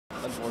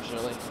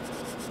unfortunately.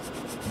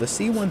 The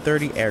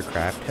C-130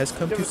 aircraft has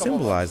come to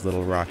symbolize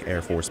Little Rock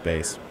Air Force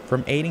Base.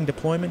 From aiding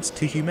deployments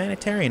to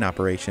humanitarian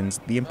operations,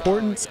 the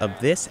importance of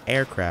this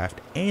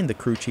aircraft and the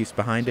crew chiefs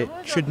behind it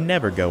should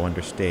never go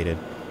understated.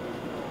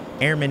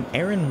 Airman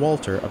Aaron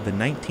Walter of the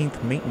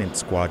 19th Maintenance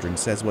Squadron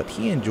says what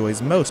he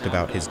enjoys most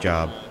about his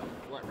job.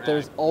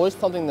 There's always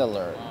something to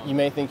learn. You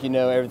may think you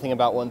know everything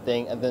about one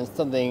thing, and then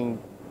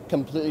something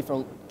completely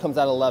comes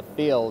out of left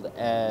field,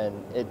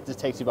 and it just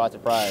takes you by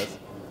surprise.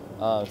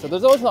 So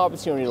there's always an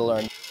opportunity to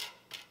learn.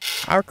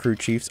 Our crew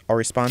chiefs are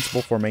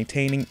responsible for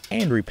maintaining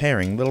and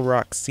repairing Little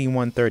Rock's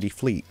C-130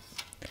 fleet.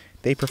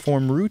 They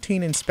perform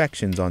routine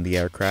inspections on the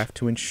aircraft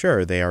to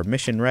ensure they are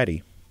mission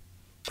ready.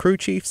 Crew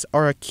chiefs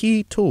are a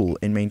key tool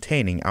in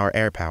maintaining our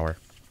air power.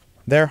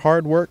 Their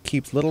hard work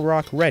keeps Little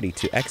Rock ready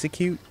to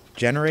execute,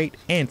 generate,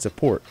 and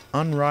support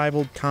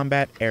unrivaled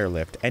combat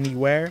airlift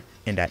anywhere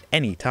and at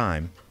any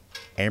time.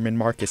 Airman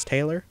Marcus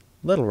Taylor,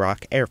 Little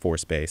Rock Air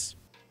Force Base.